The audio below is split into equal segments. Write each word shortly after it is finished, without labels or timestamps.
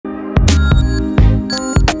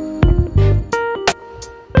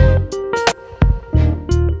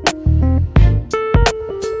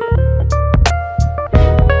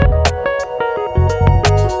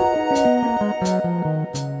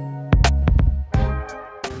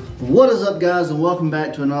What is up, guys, and welcome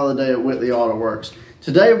back to another day at Whitley Auto Works.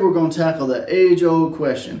 Today we're going to tackle the age-old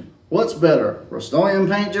question: what's better, Rustoleum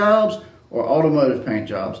paint jobs or automotive paint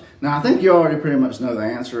jobs? Now, I think you already pretty much know the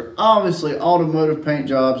answer. Obviously, automotive paint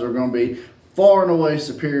jobs are going to be far and away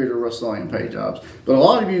superior to Rustoleum paint jobs. But a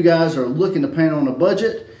lot of you guys are looking to paint on a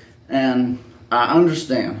budget, and I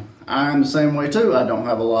understand. I am the same way too. I don't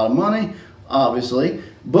have a lot of money, obviously,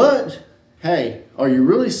 but hey, are you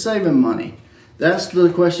really saving money? That's the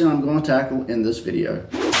question I'm going to tackle in this video.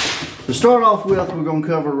 To start off with, we're going to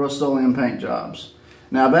cover Rustoleum paint jobs.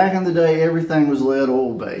 Now, back in the day, everything was lead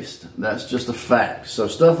oil based. That's just a fact. So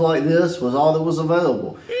stuff like this was all that was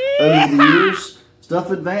available. Over the years, stuff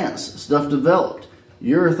advanced, stuff developed.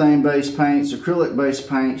 Urethane based paints, acrylic based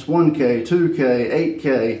paints, 1K, 2K,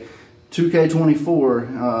 8K,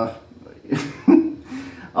 2K24.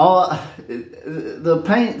 The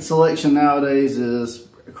paint selection nowadays is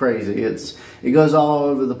crazy. It goes all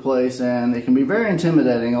over the place, and it can be very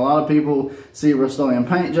intimidating. A lot of people see Rustoleum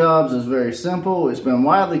paint jobs as very simple. It's been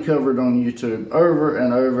widely covered on YouTube over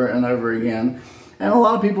and over and over again, and a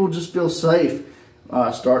lot of people just feel safe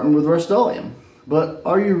starting with Rustoleum. But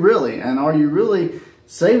are you really? And are you really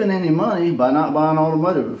saving any money by not buying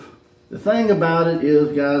automotive? The thing about it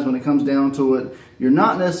is, guys, when it comes down to it, you're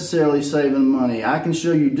not necessarily saving money. I can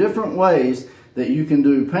show you different ways that you can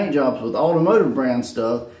do paint jobs with automotive brand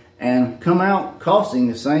stuff and come out costing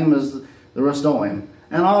the same as the Rustoleum.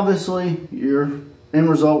 And obviously, your end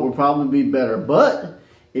result will probably be better. But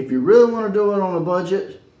if you really want to do it on a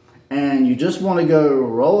budget and you just want to go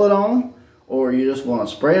roll it on, or you just want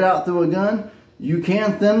to spray it out through a gun, you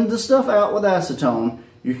can thin the stuff out with acetone.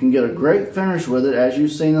 You can get a great finish with it, as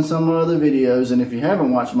you've seen in some of my other videos. And if you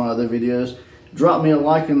haven't watched my other videos, drop me a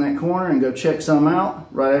like in that corner and go check some out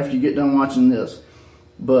right after you get done watching this.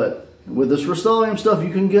 But with this Rustoleum stuff, you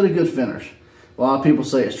can get a good finish. A lot of people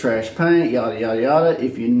say it's trash paint, yada, yada, yada.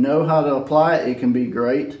 If you know how to apply it, it can be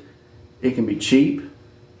great. It can be cheap,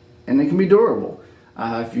 and it can be durable.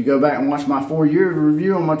 If you go back and watch my 4-year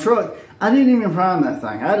review on my truck, I didn't even prime that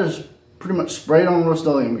thing. I just pretty much sprayed on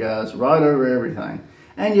Rustoleum, guys, right over everything.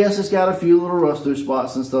 And yes, it's got a few little rust-through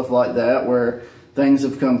spots and stuff like that where things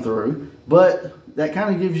have come through. But that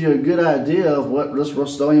kind of gives you a good idea of what this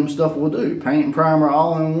Rustoleum stuff will do. Paint and primer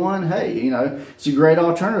all in one. Hey, you know, it's a great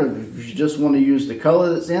alternative if you just want to use the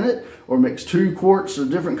color that's in it, or mix 2 quarts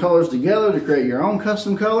of different colors together to create your own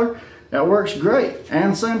custom color. That works great.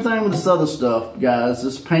 And same thing with this other stuff, guys.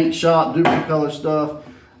 This paint shop, duplicate color stuff,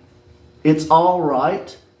 it's all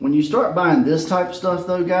right. When you start buying this type of stuff,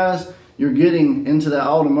 though, guys, you're getting into that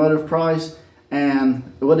automotive price.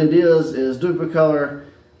 And what it is Duplicolor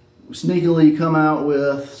sneakily come out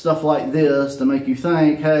with stuff like this to make you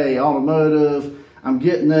think, hey, automotive, I'm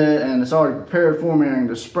getting it and it's already prepared for me, I can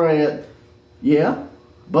just spray it. Yeah,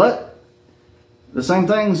 but the same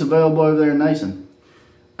thing's available over there in Nason.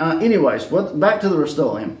 Anyways, back to the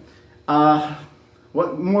Rustoleum.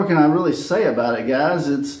 What more can I really say about it, guys?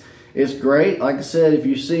 It's great. Like I said, if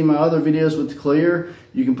you see my other videos with the clear,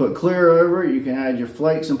 you can put clear over it. You can add your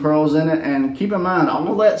flakes and pearls in it. And keep in mind,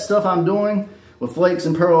 all that stuff I'm doing with flakes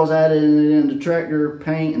and pearls added into tractor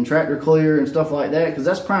paint and tractor clear and stuff like that, because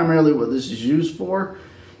that's primarily what this is used for.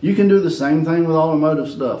 You can do the same thing with automotive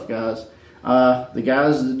stuff, guys. The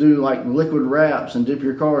guys that do like liquid wraps and dip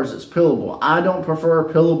your cars, it's pillable. I don't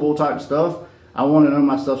prefer pillable type stuff. I want to know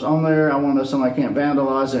my stuff's on there. I want to know somebody can't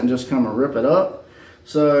vandalize it and just come and rip it up.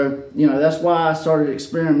 So, you know, that's why I started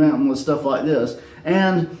experimenting with stuff like this.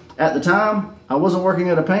 And at the time, I wasn't working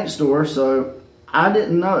at a paint store, so I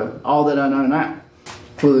didn't know all that I know now.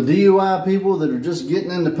 For the DIY people that are just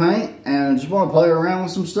getting into paint and just want to play around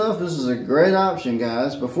with some stuff, this is a great option,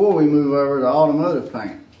 guys, before we move over to automotive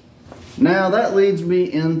paint. Now, that leads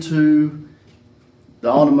me into the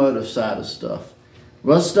automotive side of stuff.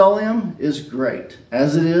 Rustoleum is great.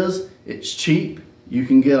 As it is, it's cheap. You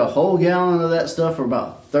can get a whole gallon of that stuff for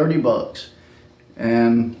about 30 bucks.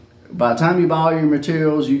 And by the time you buy all your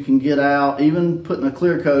materials, you can get out, even putting a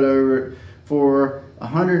clear coat over it, for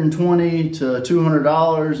 $120 to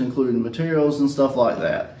 $200, including materials and stuff like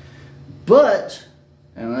that. But,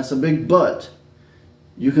 and that's a big but,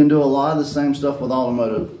 you can do a lot of the same stuff with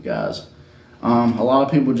automotive, guys. A lot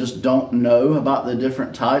of people just don't know about the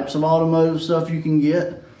different types of automotive stuff you can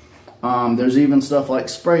get. There's even stuff like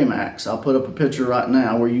Spray Max. I'll put up a picture right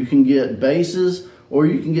now where you can get bases or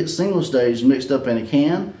you can get single stage mixed up in a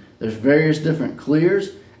can. There's various different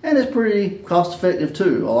clears, and it's pretty cost effective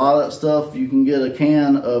too. A lot of that stuff, you can get a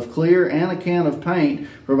can of clear and a can of paint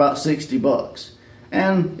for about 60 bucks.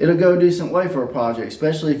 And it'll go a decent way for a project,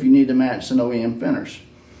 especially if you need to match an OEM finish.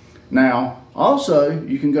 Now, Also,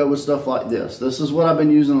 you can go with stuff like this. This is what I've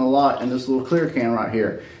been using a lot in this little clear can right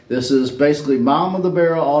here. This is basically bottom of the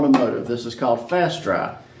barrel Automotive. This is called Fast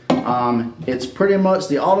Dry. It's pretty much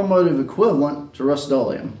the Automotive equivalent to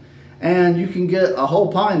Rustoleum. And you can get a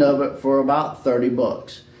whole pint of it for about 30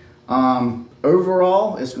 bucks.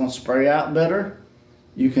 Overall, it's going to spray out better.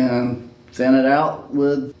 You can thin it out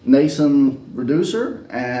with Nason reducer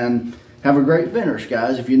and have a great finish,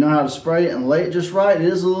 guys. If you know how to spray it and lay it just right, it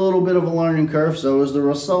is a little bit of a learning curve, so is the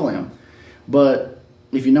Rustoleum. But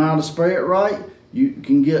if you know how to spray it right, you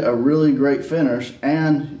can get a really great finish,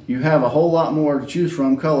 and you have a whole lot more to choose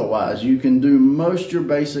from color-wise. You can do most of your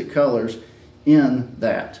basic colors in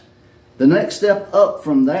that. The next step up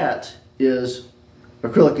from that is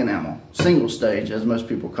acrylic enamel, single stage as most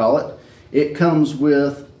people call it. It comes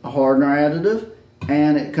with a hardener additive,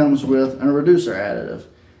 and it comes with a reducer additive.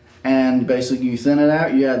 And basically you thin it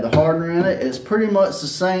out, you add the hardener in it. It's pretty much the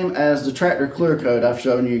same as the tractor clear coat I've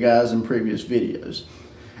shown you guys in previous videos.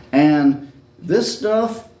 And this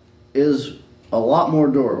stuff is a lot more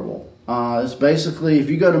durable. It's basically, if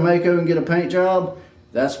you go to Mako and get a paint job,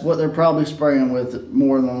 that's what they're probably spraying with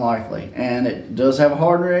more than likely. And it does have a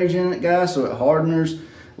hardener agent in it, guys, so it hardens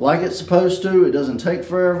like it's supposed to. It doesn't take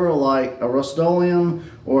forever like a Rustoleum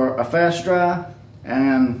or a Fast Dry.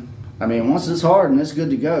 And I mean, once it's hardened, it's good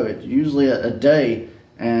to go. It's usually a day,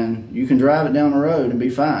 and you can drive it down the road and be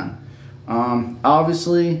fine.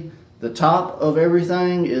 Obviously, the top of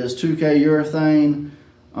everything is 2K urethane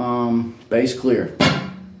base clear.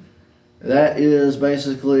 That is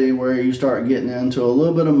basically where you start getting into a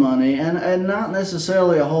little bit of money, and not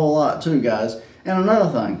necessarily a whole lot too, guys. And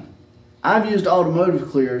another thing, I've used Automotive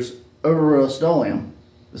clears over Rustoleum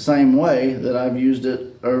the same way that I've used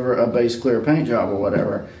it over a base clear paint job or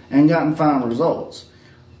whatever, and gotten fine results.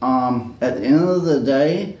 At the end of the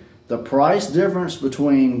day, the price difference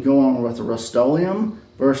between going with a Rustoleum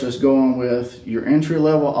versus going with your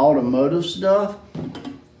entry-level Automotive stuff,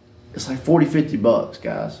 it's like 40-50 bucks,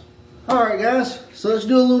 guys. Alright guys, so let's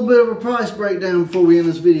do a little bit of a price breakdown before we end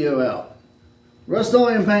this video out.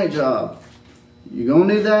 Rustoleum paint job. You're going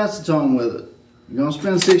to need the acetone with it. You're going to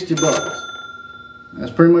spend 60 bucks.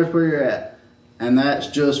 That's pretty much where you're at. And that's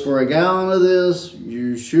just for a gallon of this.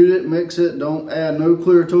 You shoot it, mix it, don't add no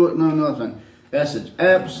clear to it, no nothing. That's the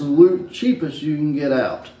absolute cheapest you can get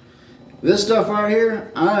out. This stuff right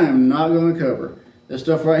here, I am not going to cover. This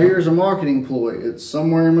stuff right here is a marketing ploy. It's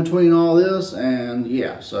somewhere in between all this, and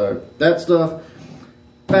yeah, so that stuff.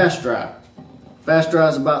 Fast Dry. Fast Dry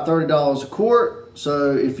is about $30 a quart,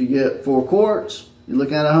 so if you get 4 quarts, you're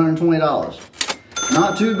looking at $120.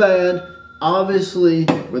 Not too bad. Obviously,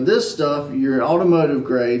 with this stuff, you're Automotive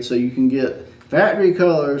grade, so you can get factory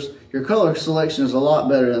colors. Your color selection is a lot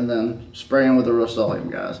better than spraying with the Rustoleum,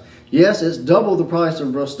 guys. Yes, it's double the price of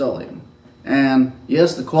Rustoleum. And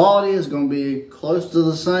yes, the quality is going to be close to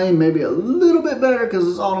the same, maybe a little bit better because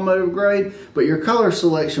it's Automotive grade, but your color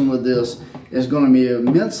selection with this is going to be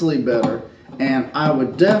immensely better. And I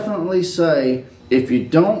would definitely say, if you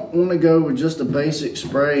don't want to go with just a basic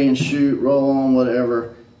spray and shoot, roll on,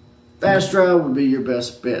 whatever, Fast Dry would be your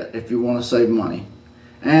best bet if you want to save money.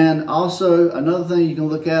 And also, another thing you can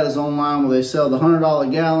look at is online where they sell the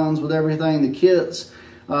 $100 gallons with everything, the kits.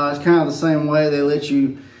 It's kind of the same way. They let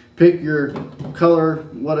you pick your color,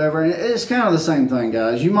 whatever. And it's kind of the same thing,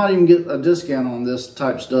 guys. You might even get a discount on this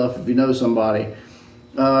type stuff if you know somebody.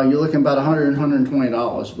 You're looking about $100 and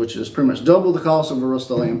 $120, which is pretty much double the cost of a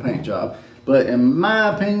Rustoleum paint job. But in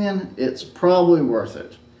my opinion, it's probably worth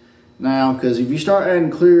it. Now, because if you start adding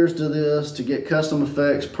clears to this to get custom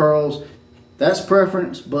effects, pearls, that's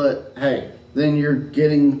preference, but hey, then you're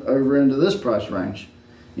getting over into this price range.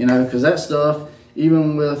 You know, because that stuff,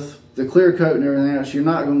 even with the clear coat and everything else, you're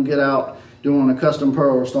not going to get out doing a custom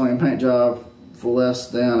pearl Rustoleum paint job for less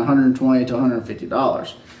than $120 to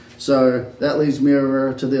 $150. So that leads me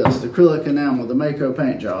over to this, the acrylic enamel, the Mako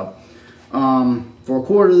paint job. For a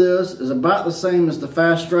quart of this is about the same as the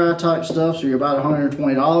Fast Dry type stuff, so you're about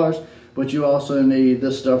 $120, but you also need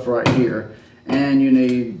this stuff right here, and you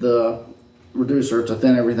need the reducer to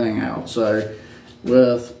thin everything out. So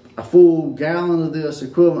with a full gallon of this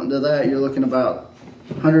equivalent to that, you're looking about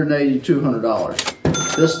 $180 to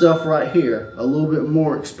 $200. This stuff right here, a little bit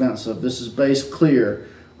more expensive. This is base clear.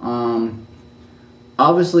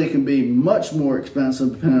 Obviously it can be much more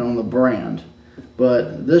expensive depending on the brand,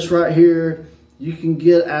 but this right here, you can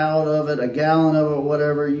get out of it, a gallon of it,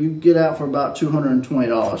 whatever, you get out for about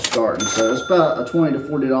 $220 starting. So it's about a $20 to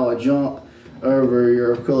 $40 jump over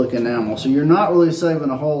your acrylic enamel. So you're not really saving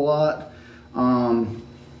a whole lot.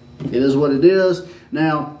 It is what it is.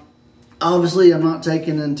 Now, Obviously, I'm not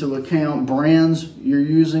taking into account brands you're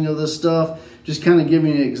using of this stuff. Just kind of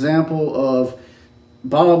giving you an example of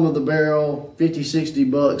bottom of the barrel, 50, 60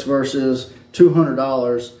 bucks versus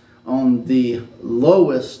 $200 on the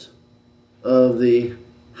lowest of the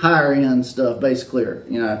higher end stuff, base clear,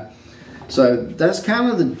 you know. So that's kind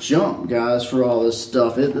of the jump, guys, for all this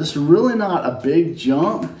stuff. It's really not a big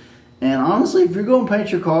jump. And honestly, if you're going to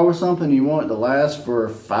paint your car with something you want it to last for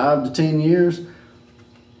 5 to 10 years,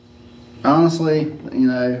 honestly, you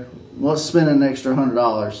know, let's spend an extra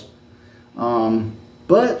 $100.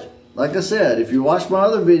 But like I said, if you watch my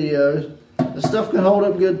other videos, the stuff can hold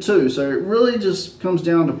up good too. So it really just comes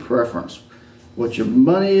down to preference. What your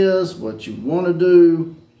money is, what you want to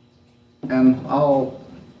do, and all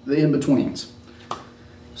the in-betweens.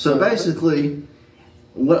 So basically,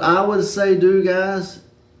 what I would say do, guys,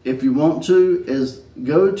 if you want to, is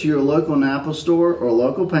go to your local Napa store or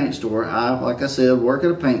local paint store. Like I said, work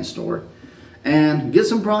at a paint store and get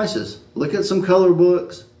some prices. Look at some color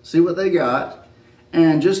books, see what they got,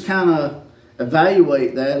 and just kind of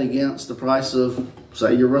evaluate that against the price of,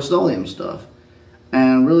 say, your Rustoleum stuff.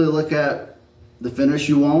 And really look at the finish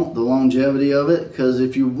you want, the longevity of it, because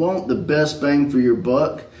if you want the best bang for your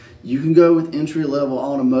buck, you can go with entry-level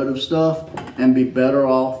automotive stuff and be better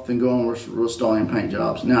off than going with Rustoleum paint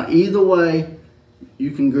jobs. Now, either way,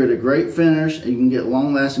 you can get a great finish and you can get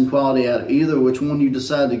long-lasting quality out of either. Which one you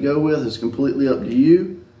decide to go with is completely up to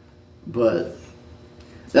you. But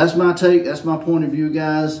that's my take. That's my point of view,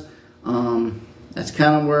 guys. That's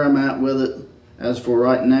kind of where I'm at with it as for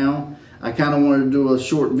right now. I kind of wanted to do a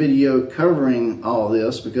short video covering all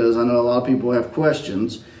this because I know a lot of people have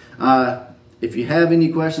questions. If you have any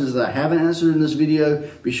questions that I haven't answered in this video,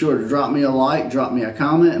 be sure to drop me a like, drop me a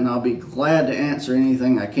comment, and I'll be glad to answer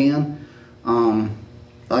anything I can.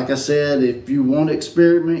 Like I said, if you want to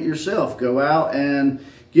experiment yourself, go out and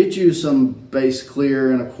get you some base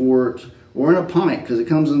clear in a quart or in a pint, because it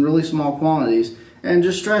comes in really small quantities, and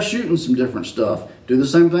just try shooting some different stuff. Do the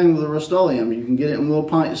same thing with the Rustoleum. You can get it in little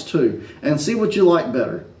pints too, and see what you like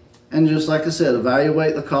better. And just like I said,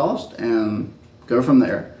 evaluate the cost and go from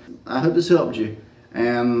there. I hope this helped you,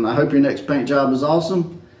 and I hope your next paint job is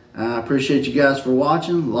awesome. I appreciate you guys for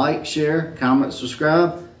watching. Like, share, comment,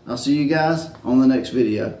 subscribe. I'll see you guys on the next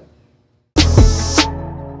video.